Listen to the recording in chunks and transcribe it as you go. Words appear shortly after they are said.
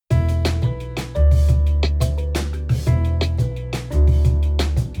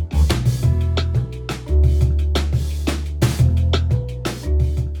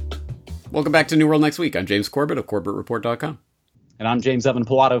Welcome back to New World Next Week. I'm James Corbett of CorbettReport.com. And I'm James Evan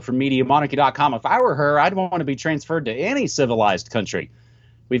Pilato from MediaMonarchy.com. If I were her, I'd want to be transferred to any civilized country.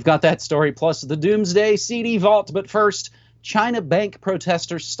 We've got that story plus the Doomsday CD Vault. But first, China bank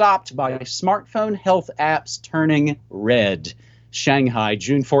protesters stopped by smartphone health apps turning red. Shanghai,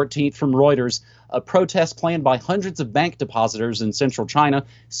 June 14th from Reuters. A protest planned by hundreds of bank depositors in central China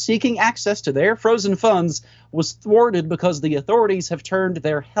seeking access to their frozen funds was thwarted because the authorities have turned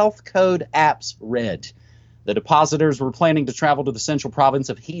their health code apps red. The depositors were planning to travel to the central province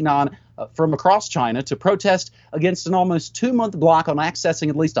of Henan from across China to protest against an almost 2-month block on accessing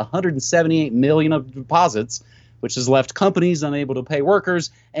at least 178 million of deposits, which has left companies unable to pay workers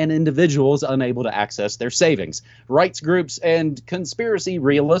and individuals unable to access their savings. Rights groups and conspiracy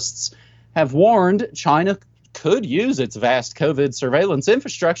realists have warned China could use its vast COVID surveillance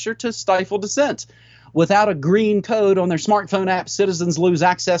infrastructure to stifle dissent. Without a green code on their smartphone app, citizens lose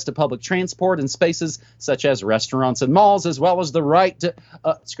access to public transport and spaces such as restaurants and malls, as well as the right to,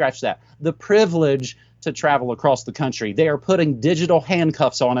 the privilege to travel across the country. They are putting digital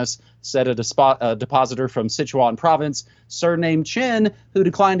handcuffs on us, said a depositor from Sichuan province, surnamed Chen, who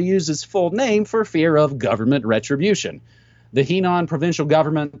declined to use his full name for fear of government retribution. The Henan provincial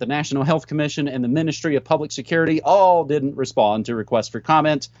government, the National Health Commission, and the Ministry of Public Security all didn't respond to requests for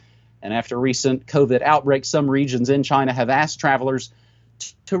comment. And after recent COVID outbreaks, some regions in China have asked travelers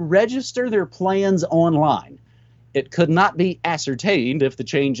to register their plans online. It could not be ascertained if the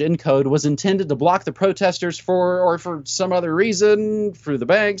change in code was intended to block the protesters for some other reason, for the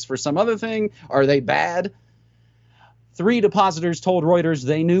banks, for some other thing. Are they bad? 3 depositors told Reuters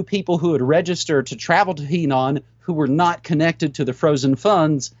they knew people who had registered to travel to Henan who were not connected to the frozen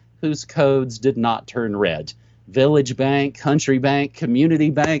funds whose codes did not turn red. Village Bank, Country Bank,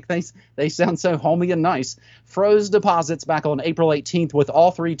 Community Bank, they sound so homey and nice, froze deposits back on April 18th, with all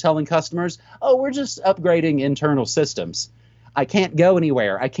 3 telling customers, we're just upgrading internal systems. I can't go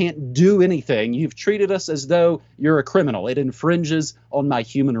anywhere. I can't do anything. You've treated us as though you're a criminal. It infringes on my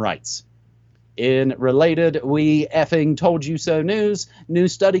human rights. In related We Effing Told You So news, new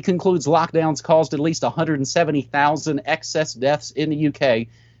study concludes lockdowns caused at least 170,000 excess deaths in the UK.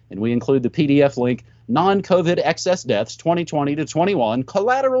 And we include the PDF link, Non-COVID Excess Deaths 2020 to 21,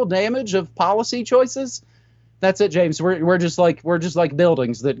 Collateral Damage of Policy Choices. That's it, James. We're just like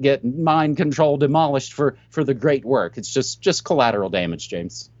buildings that get mind control demolished for the great work. It's just collateral damage,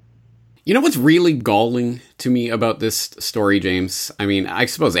 James. You know what's really galling to me about this story, James? I mean, I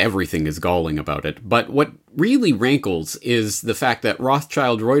suppose everything is galling about it, but what really rankles is the fact that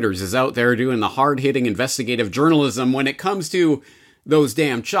Rothschild Reuters is out there doing the hard-hitting investigative journalism when it comes to those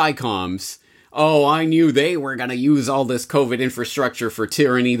damn Chi-Coms. Oh, I knew they were going to use all this COVID infrastructure for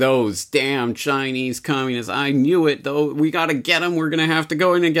tyranny. Those damn Chinese communists. I knew it, though. We got to get them. We're going to have to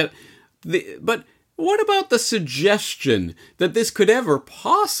go in and get... But what about the suggestion that this could ever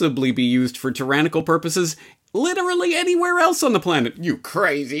possibly be used for tyrannical purposes literally anywhere else on the planet? You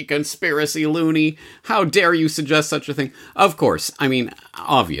crazy conspiracy loony. How dare you suggest such a thing? Of course. I mean,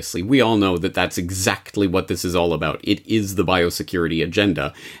 obviously, we all know that that's exactly what this is all about. It is the biosecurity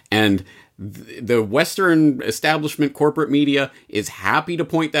agenda. And the Western establishment corporate media is happy to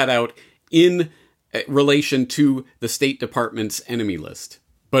point that out in relation to the State Department's enemy list.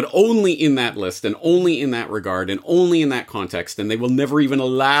 But only in that list, and only in that regard, and only in that context, and they will never even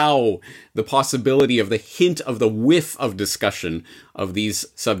allow the possibility of the hint of the whiff of discussion of these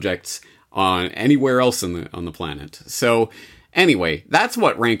subjects on anywhere else on the planet. So, anyway, that's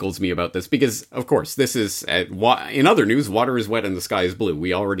what rankles me about this, because, of course, this is, in other news, water is wet and the sky is blue.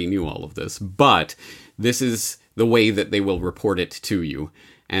 We already knew all of this, but this is the way that they will report it to you.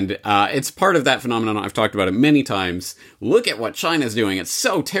 And it's part of that phenomenon. I've talked about it many times. Look at what China's doing. It's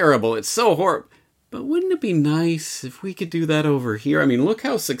so terrible. It's so horrible. But wouldn't it be nice if we could do that over here? I mean, look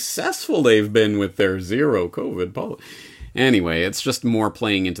how successful they've been with their zero COVID policy. Anyway, it's just more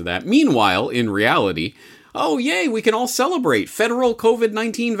playing into that. Meanwhile, in reality, oh, yay, we can all celebrate federal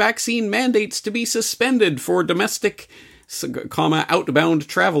COVID-19 vaccine mandates to be suspended for domestic, outbound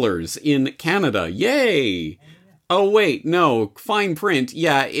travelers in Canada. Yay! Oh, wait, no, fine print.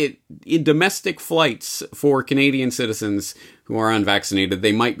 Yeah, in domestic flights for Canadian citizens who are unvaccinated,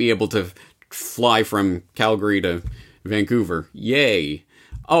 they might be able to fly from Calgary to Vancouver. Yay.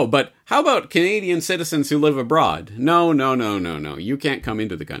 Oh, but how about Canadian citizens who live abroad? No. You can't come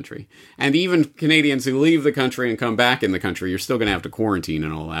into the country. And even Canadians who leave the country and come back in the country, you're still going to have to quarantine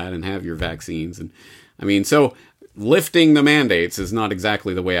and all that and have your vaccines. And I mean, so lifting the mandates is not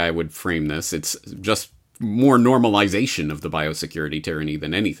exactly the way I would frame this. It's just more normalization of the biosecurity tyranny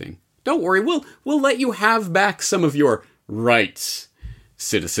than anything. Don't worry, we'll let you have back some of your rights.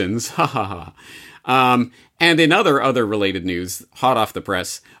 citizens. Ha ha ha. And in other related news, hot off the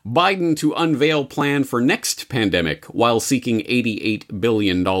press, Biden to unveil plan for next pandemic while seeking $88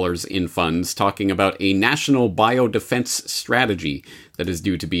 billion in funds, talking about a national biodefense strategy that is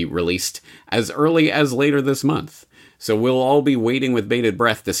due to be released as early as later this month. So we'll all be waiting with bated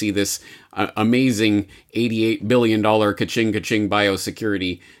breath to see this amazing $88 billion ka-ching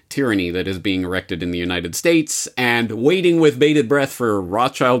biosecurity tyranny that is being erected in the United States, and waiting with bated breath for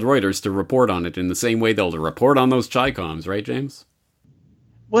Rothschild Reuters to report on it in the same way they'll report on those Chi-Coms, right, James?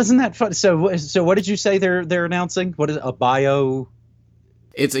 Wasn't that fun? So what did you say they're announcing? What is a bio?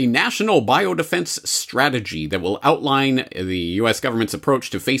 It's a national biodefense strategy that will outline the U.S. government's approach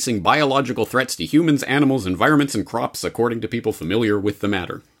to facing biological threats to humans, animals, environments, and crops, according to people familiar with the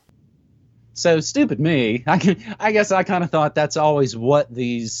matter. So stupid me. I guess I kind of thought that's always what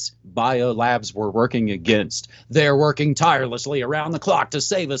these bio labs were working against. They're working tirelessly around the clock to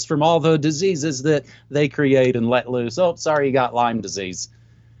save us from all the diseases that they create and let loose. Oh, sorry, you got Lyme disease.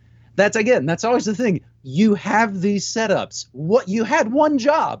 That's always the thing. You have these setups. You had one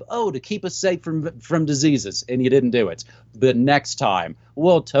job, to keep us safe from diseases, and you didn't do it. But next time,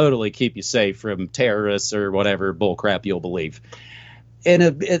 we'll totally keep you safe from terrorists or whatever bullcrap you'll believe.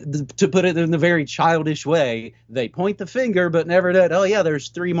 And to put it in a very childish way, they point the finger, but never did. Oh, yeah, there's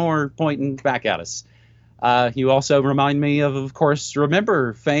three more pointing back at us. You also remind me of course,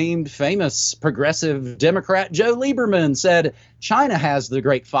 remember famous progressive Democrat Joe Lieberman said, China has the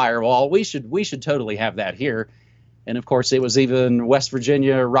Great Firewall. We should totally have that here. And of course, it was even West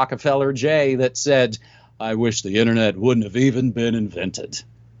Virginia Rockefeller J that said, I wish the internet wouldn't have even been invented.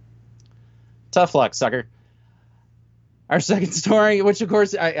 Tough luck, sucker. Our second story, which of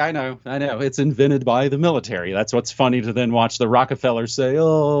course, I know, it's invented by the military. That's what's funny to then watch the Rockefellers say,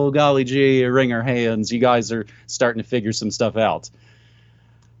 oh, golly gee, wring our hands. You guys are starting to figure some stuff out.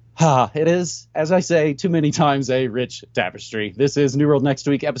 It is, as I say too many times, a rich tapestry. This is New World Next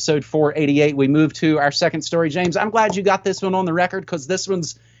Week, episode 488. We move to our second story. James, I'm glad you got this one on the record because this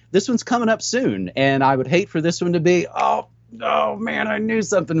one's coming up soon. And I would hate for this one to be, oh man, I knew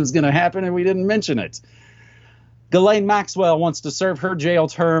something was going to happen and we didn't mention it. Ghislaine Maxwell wants to serve her jail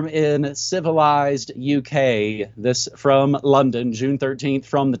term in civilized UK. This from London, June 13th,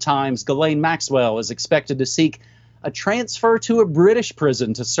 from The Times. Ghislaine Maxwell is expected to seek a transfer to a British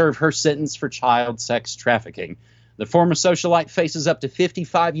prison to serve her sentence for child sex trafficking. The former socialite faces up to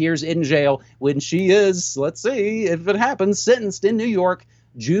 55 years in jail when she is, let's see if it happens, sentenced in New York,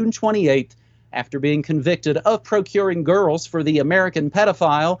 June 28th, after being convicted of procuring girls for the American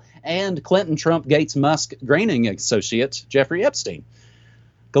pedophile and Clinton Trump Gates Musk graining associate Jeffrey Epstein.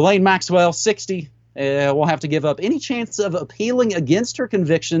 Ghislaine Maxwell, 60, will have to give up any chance of appealing against her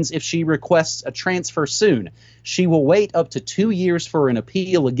convictions if she requests a transfer soon. She will wait up to 2 years for an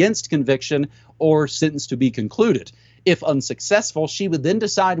appeal against conviction or sentence to be concluded. If unsuccessful, she would then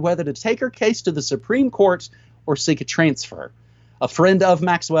decide whether to take her case to the Supreme Court or seek a transfer. A friend of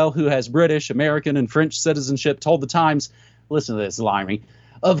Maxwell who has British, American, and French citizenship told The Times, listen to this, Limey,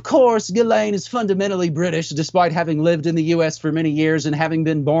 of course, Ghislaine is fundamentally British, despite having lived in the U.S. for many years and having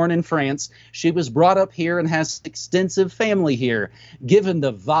been born in France. She was brought up here and has extensive family here. Given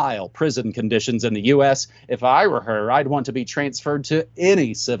the vile prison conditions in the U.S., if I were her, I'd want to be transferred to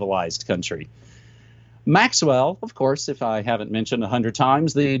any civilized country. Maxwell, of course, if I haven't mentioned 100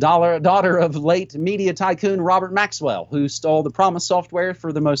 times, the daughter of late media tycoon Robert Maxwell, who stole the Promise software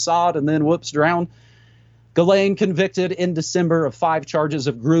for the Mossad and then drowned. Ghislaine convicted in December of 5 charges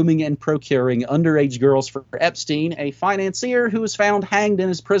of grooming and procuring underage girls for Epstein, a financier who was found hanged in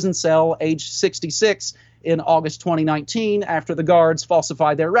his prison cell, age 66, in August 2019 after the guards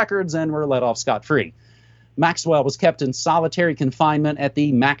falsified their records and were let off scot-free. Maxwell was kept in solitary confinement at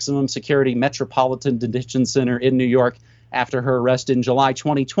the Maximum Security Metropolitan Detention Center in New York after her arrest in July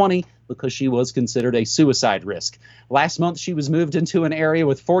 2020 because she was considered a suicide risk. Last month, she was moved into an area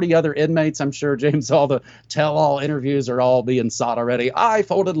with 40 other inmates. I'm sure, James, all the tell-all interviews are all being sought already. I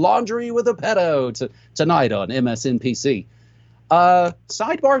folded laundry with a pedo tonight on MSNBC.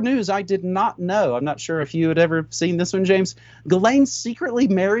 Sidebar news I did not know. I'm not sure if you had ever seen this one, James. Ghislaine secretly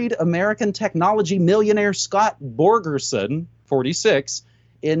married American technology millionaire Scott Borgerson, 46,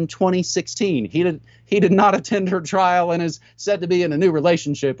 in 2016. He did not attend her trial and is said to be in a new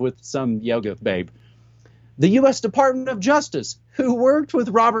relationship with some yoga babe. The U.S. Department of Justice, who worked with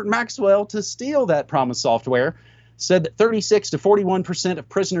Robert Maxwell to steal that Promise software, said that 36 to 41% of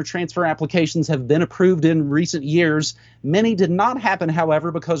prisoner transfer applications have been approved in recent years. Many did not happen,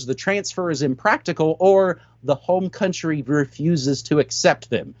 however, because the transfer is impractical or the home country refuses to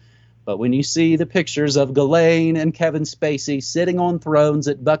accept them. But when you see the pictures of Ghislaine and Kevin Spacey sitting on thrones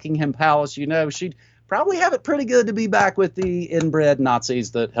at Buckingham Palace, you know she'd probably have it pretty good to be back with the inbred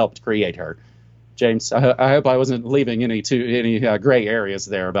Nazis that helped create her. James, I hope I wasn't leaving any gray areas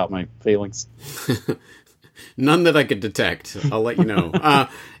there about my feelings. None that I could detect. I'll let you know.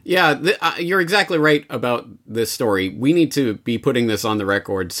 You're exactly right about this story. We need to be putting this on the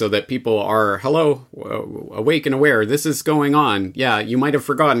record so that people are, awake and aware. This is going on. Yeah, you might have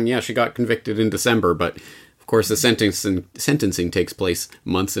forgotten. Yeah, she got convicted in December, but of course the sentencing takes place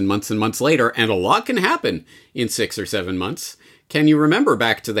months and months and months later, and a lot can happen in 6 or 7 months. Can you remember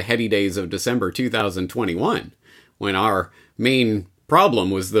back to the heady days of December 2021 when our main problem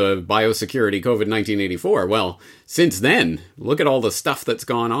was the biosecurity COVID-1984? Well, since then, look at all the stuff that's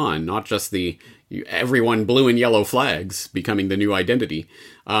gone on, not just the everyone blue and yellow flags becoming the new identity,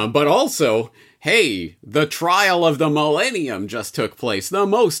 but also, hey, the trial of the millennium just took place. The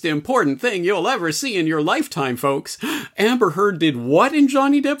most important thing you'll ever see in your lifetime, folks. Amber Heard did what in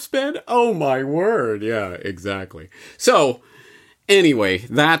Johnny Depp's bed? Oh my word. Yeah, exactly. So, anyway,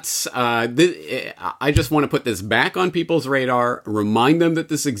 that's, I just want to put this back on people's radar, remind them that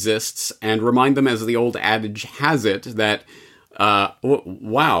this exists, and remind them, as the old adage has it, that,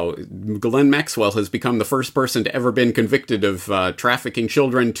 wow, Ghislaine Maxwell has become the first person to ever been convicted of trafficking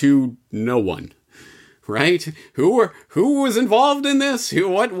children to no one. Right? Who was involved in this?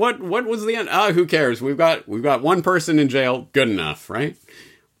 What was the end? Who cares? We've got one person in jail. Good enough, right?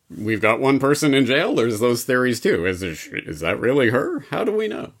 We've got one person in jail. There's those theories too. Is that really her? How do we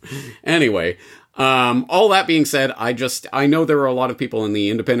know? Anyway, all that being said, I know there are a lot of people in the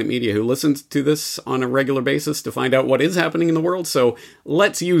independent media who listen to this on a regular basis to find out what is happening in the world. So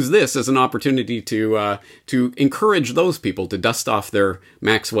let's use this as an opportunity to encourage those people to dust off their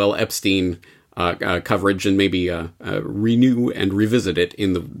Maxwell Epstein coverage and maybe renew and revisit it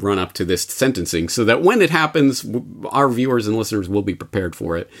in the run-up to this sentencing so that when it happens, our viewers and listeners will be prepared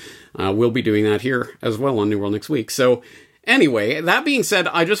for it. We'll be doing that here as well on New World Next Week. So anyway, that being said,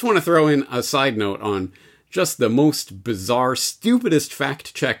 I just want to throw in a side note on just the most bizarre, stupidest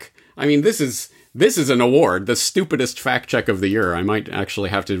fact check. I mean, this is an award, the stupidest fact check of the year. I might actually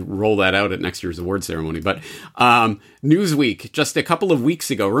have to roll that out at next year's award ceremony. But Newsweek, just a couple of weeks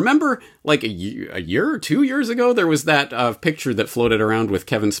ago, remember like a year or 2 years ago, there was that picture that floated around with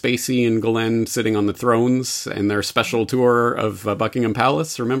Kevin Spacey and Ghislaine sitting on the thrones and their special tour of Buckingham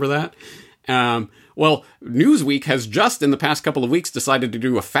Palace. Remember that? Well, Newsweek has just in the past couple of weeks decided to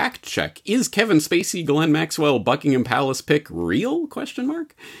do a fact check. Is Kevin Spacey, Ghislaine Maxwell, Buckingham Palace pic real? ?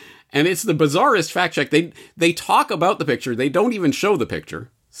 And it's the bizarrest fact check. They talk about the picture. They don't even show the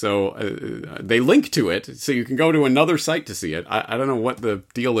picture. So they link to it, so you can go to another site to see it. I don't know what the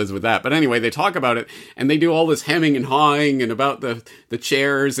deal is with that. But anyway, they talk about it, and they do all this hemming and hawing and about the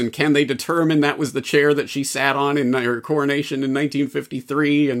chairs, and can they determine that was the chair that she sat on in her coronation in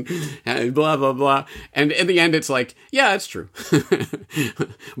 1953, and blah, blah, blah. And in the end, it's like, yeah, it's true.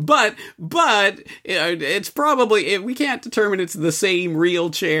 but it's probably, we can't determine it's the same real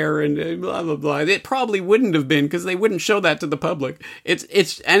chair, and blah, blah, blah. It probably wouldn't have been, because they wouldn't show that to the public.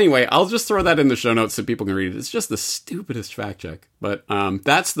 Anyway, I'll just throw that in the show notes so people can read it. It's just the stupidest fact check. But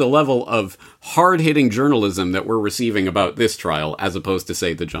that's the level of hard-hitting journalism that we're receiving about this trial, as opposed to,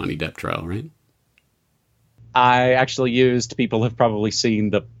 say, the Johnny Depp trial, right? I actually used, people have probably seen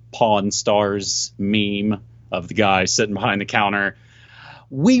the Pawn Stars meme of the guy sitting behind the counter.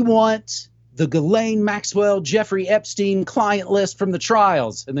 We want the Ghislaine Maxwell, Jeffrey Epstein client list from the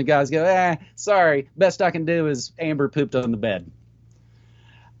trials. And the guys go, sorry, best I can do is Amber pooped on the bed.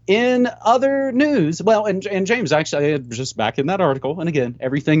 In other news, well, and James, actually, just back in that article, and again,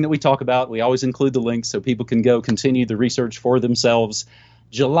 everything that we talk about, we always include the links so people can go continue the research for themselves.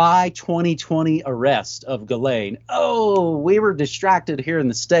 July 2020 arrest of Ghislaine. Oh, we were distracted here in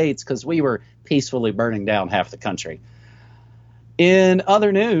the States because we were peacefully burning down half the country. In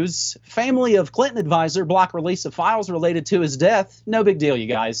other news, family of Clinton advisor block release of files related to his death. No big deal, you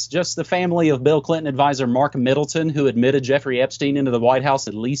guys. Just the family of Bill Clinton advisor Mark Middleton, who admitted Jeffrey Epstein into the White House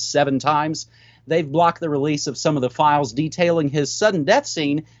at least 7 times. They've blocked the release of some of the files detailing his sudden death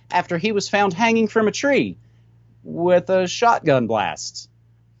scene after he was found hanging from a tree with a shotgun blast.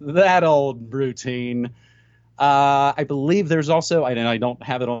 That old routine. I believe there's also, and I don't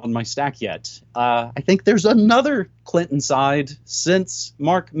have it on my stack yet, I think there's another Clinton side since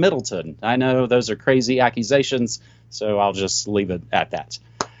Mark Middleton. I know those are crazy accusations, so I'll just leave it at that.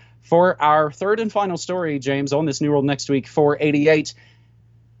 For our third and final story, James, on this New World Next Week 488,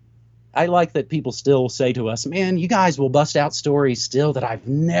 I like that people still say to us, man, you guys will bust out stories still that I've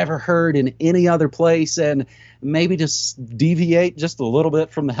never heard in any other place, and maybe just deviate just a little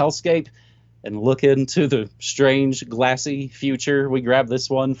bit from the hellscape and look into the strange, glassy future. We grabbed this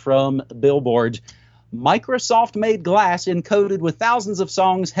one from Billboard. Microsoft-made glass encoded with thousands of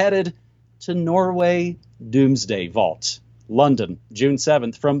songs headed to Norway Doomsday Vault. London, June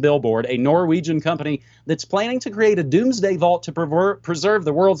 7th, from Billboard, a Norwegian company that's planning to create a Doomsday Vault to preserve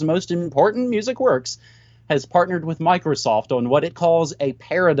the world's most important music works, has partnered with Microsoft on what it calls a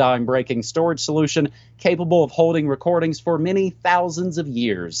paradigm-breaking storage solution capable of holding recordings for many thousands of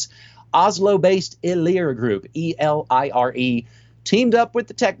years. Oslo-based Elire Group, E-L-I-R-E, teamed up with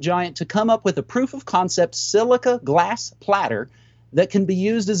the tech giant to come up with a proof-of-concept silica glass platter that can be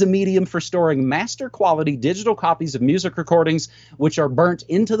used as a medium for storing master-quality digital copies of music recordings, which are burnt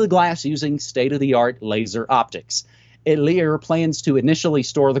into the glass using state-of-the-art laser optics. Elire plans to initially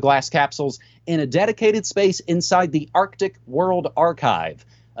store the glass capsules in a dedicated space inside the Arctic World Archive,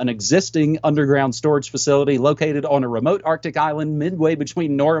 an existing underground storage facility located on a remote Arctic island midway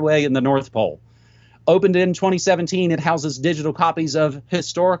between Norway and the North Pole. Opened in 2017, it houses digital copies of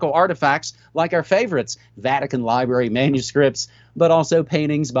historical artifacts like our favorites, Vatican Library manuscripts, but also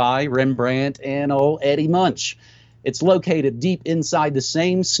paintings by Rembrandt and old Eddie Munch. It's located deep inside the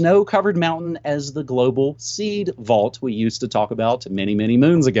same snow-covered mountain as the global seed vault we used to talk about many, many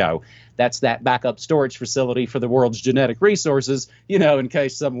moons ago. That's that backup storage facility for the world's genetic resources, in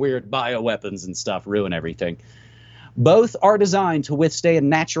case some weird bioweapons and stuff ruin everything. Both are designed to withstand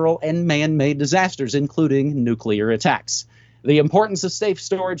natural and man-made disasters, including nuclear attacks. The importance of safe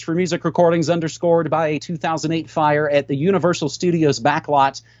storage for music recordings underscored by a 2008 fire at the Universal Studios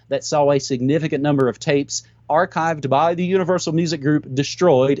backlot that saw a significant number of tapes archived by the Universal Music Group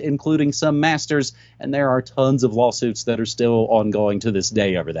destroyed, including some masters, and there are tons of lawsuits that are still ongoing to this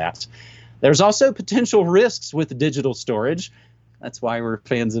day over that. There's also potential risks with digital storage. That's why we're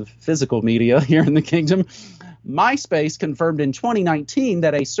fans of physical media here in the kingdom. MySpace confirmed in 2019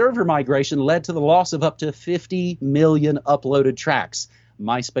 that a server migration led to the loss of up to 50 million uploaded tracks.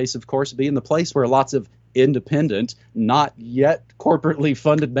 MySpace, of course, being the place where lots of independent, not yet corporately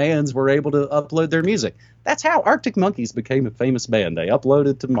funded bands were able to upload their music. That's how Arctic Monkeys became a famous band. They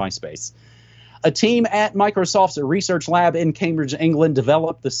uploaded to MySpace. A team at Microsoft's research lab in Cambridge, England,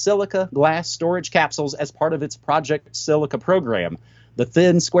 developed the silica glass storage capsules as part of its Project Silica program. The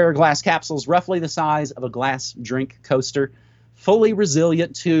thin, square glass capsules, roughly the size of a glass drink coaster, fully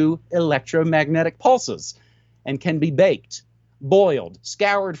resilient to electromagnetic pulses, and can be baked, boiled,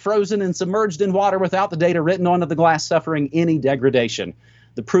 scoured, frozen, and submerged in water without the data written onto the glass suffering any degradation.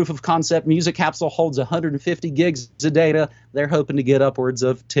 The proof-of-concept music capsule holds 150 gigs of data. They're hoping to get upwards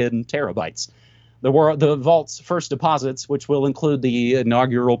of 10 terabytes. The Vault's first deposits, which will include the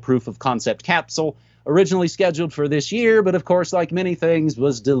inaugural proof-of-concept capsule, originally scheduled for this year, but of course, like many things,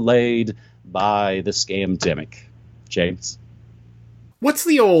 was delayed by the scamdemic. James? What's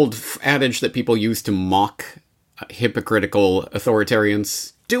the old adage that people use to mock hypocritical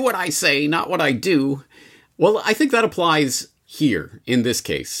authoritarians? Do what I say, not what I do. Well, I think that applies here, in this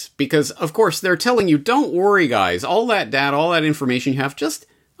case, because, of course, they're telling you, don't worry, guys, all that data, all that information you have, just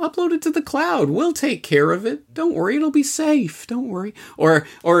upload it to the cloud. We'll take care of it. Don't worry, it'll be safe. Don't worry. Or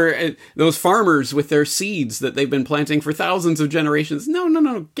those farmers with their seeds that they've been planting for thousands of generations.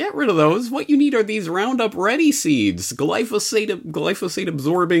 No. Get rid of those. What you need are these Roundup Ready seeds. Glyphosate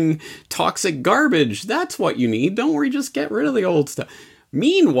absorbing toxic garbage. That's what you need. Don't worry, just get rid of the old stuff.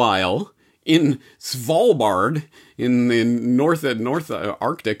 Meanwhile, in Svalbard, in the North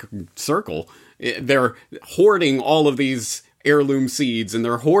Arctic Circle, they're hoarding all of these heirloom seeds, and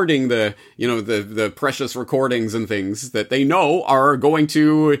they're hoarding the precious recordings and things that they know are going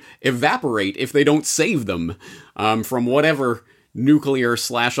to evaporate if they don't save them from whatever nuclear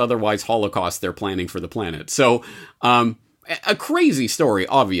 / otherwise holocaust they're planning for the planet. So a crazy story,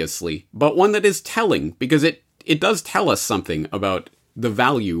 obviously, but one that is telling, because it does tell us something about the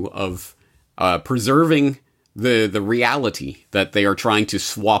value of preserving the reality that they are trying to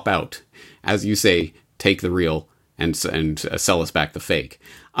swap out. As you say, take the real and sell us back the fake.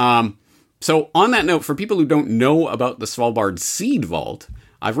 So on that note, for people who don't know about the Svalbard Seed Vault,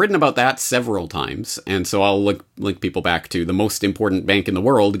 I've written about that several times, and so I'll link people back to the most important bank in the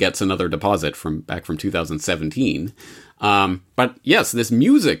world gets another deposit from 2017. But yes, this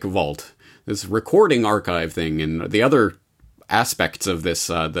music vault, this recording archive thing, and the other aspects of this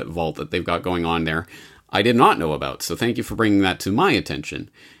that vault that they've got going on there, I did not know about. So thank you for bringing that to my attention.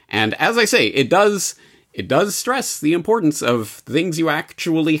 And as I say, it does stress the importance of things you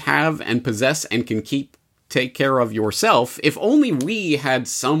actually have and possess and can keep take care of yourself. If only we had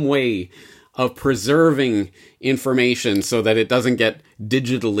some way of preserving information so that it doesn't get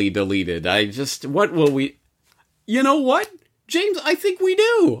digitally deleted. What will we... You know what, James? I think we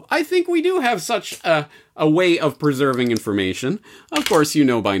do. I think we do have such a way of preserving information. Of course, you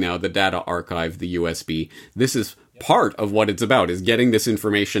know by now the data archive, the USB. This is part of what it's about, is getting this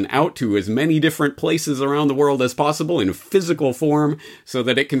information out to as many different places around the world as possible in physical form so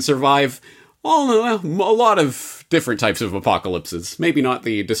that it can survive a lot of different types of apocalypses. Maybe not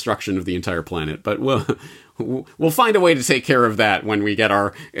the destruction of the entire planet, but we'll find a way to take care of that when we get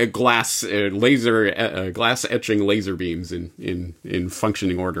our glass etching laser beams in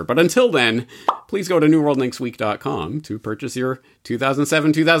functioning order. But until then, please go to newworldnextweek.com to purchase your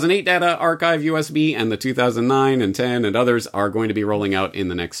 2007-2008 data archive USB, and the 2009 and 10 and others are going to be rolling out in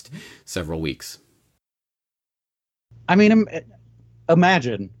the next several weeks. I mean,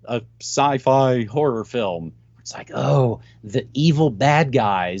 imagine a sci-fi horror film. It's like, oh, the evil bad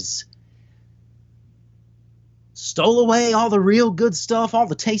guys stole away all the real good stuff, all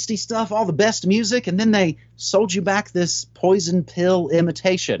the tasty stuff, all the best music, and then they sold you back this poison pill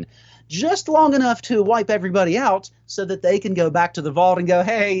imitation. Just long enough to wipe everybody out so that they can go back to the vault and go,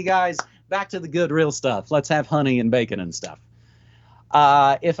 hey, you guys, back to the good real stuff. Let's have honey and bacon and stuff.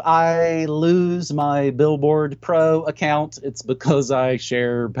 If I lose my Billboard Pro account, it's because I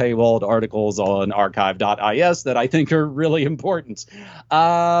share paywalled articles on archive.is that I think are really important.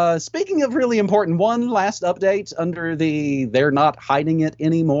 Speaking of really important, one last update under the "they're not hiding it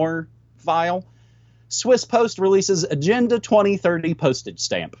anymore" file. Swiss Post releases Agenda 2030 postage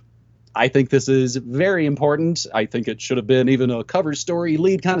stamp. I think this is very important. I think it should have been even a cover story,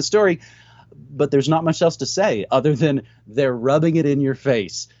 lead kind of story. But there's not much else to say other than they're rubbing it in your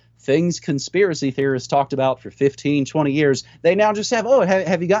face. Things conspiracy theorists talked about for 15, 20 years, they now just have,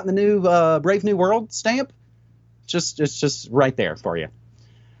 have you gotten the new Brave New World stamp? It's just right there for you.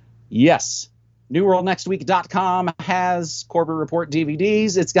 Yes, NewWorldNextWeek.com has Corbett Report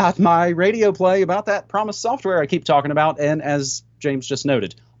DVDs. It's got my radio play about that Promise software I keep talking about. And as James just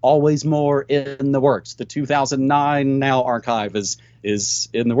noted, always more in the works. The 2009 now archive is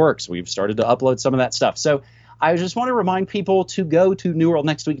in the works. We've started to upload some of that stuff. So I just want to remind people to go to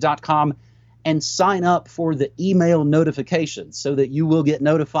newworldnextweek.com and sign up for the email notifications so that you will get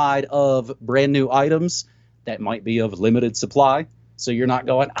notified of brand new items that might be of limited supply. So you're not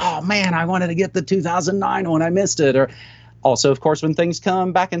going, oh man, I wanted to get the 2009 one, I missed it. Or also, of course, when things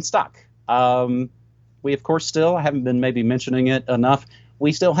come back in stock. We, of course, still, I haven't been maybe mentioning it enough,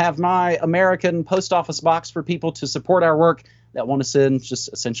 we still have my American post office box for people to support our work that want to send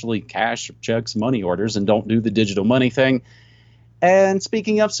just essentially cash, checks, money orders, and don't do the digital money thing. And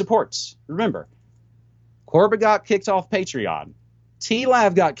speaking of supports, remember, Corbett got kicked off Patreon.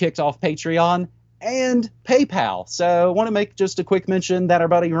 TLAV got kicked off Patreon and PayPal. So I want to make just a quick mention that our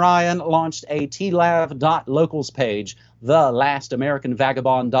buddy Ryan launched a TLAV.locals page,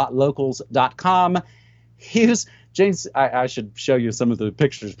 thelastamericanvagabond.locals.com. He was... James, I should show you some of the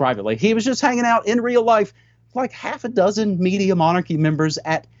pictures privately. He was just hanging out in real life, like half a dozen Media Monarchy members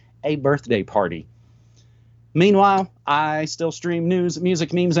at a birthday party. Meanwhile, I still stream news,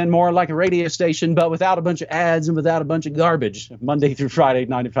 music, memes, and more like a radio station, but without a bunch of ads and without a bunch of garbage. Monday through Friday,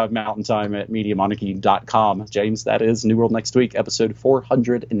 9 to 5 Mountain Time at MediaMonarchy.com. James, that is New World Next Week, episode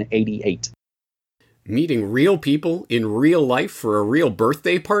 488. Meeting real people in real life for a real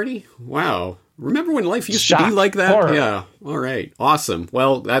birthday party? Wow. Remember when life used to be like that? Horror. Yeah. All right. Awesome.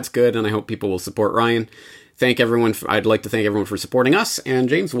 Well, that's good, and I hope people will support Ryan. I'd like to thank everyone for supporting us, and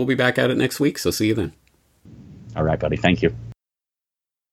James, we'll be back at it next week, so see you then. All right, buddy. Thank you.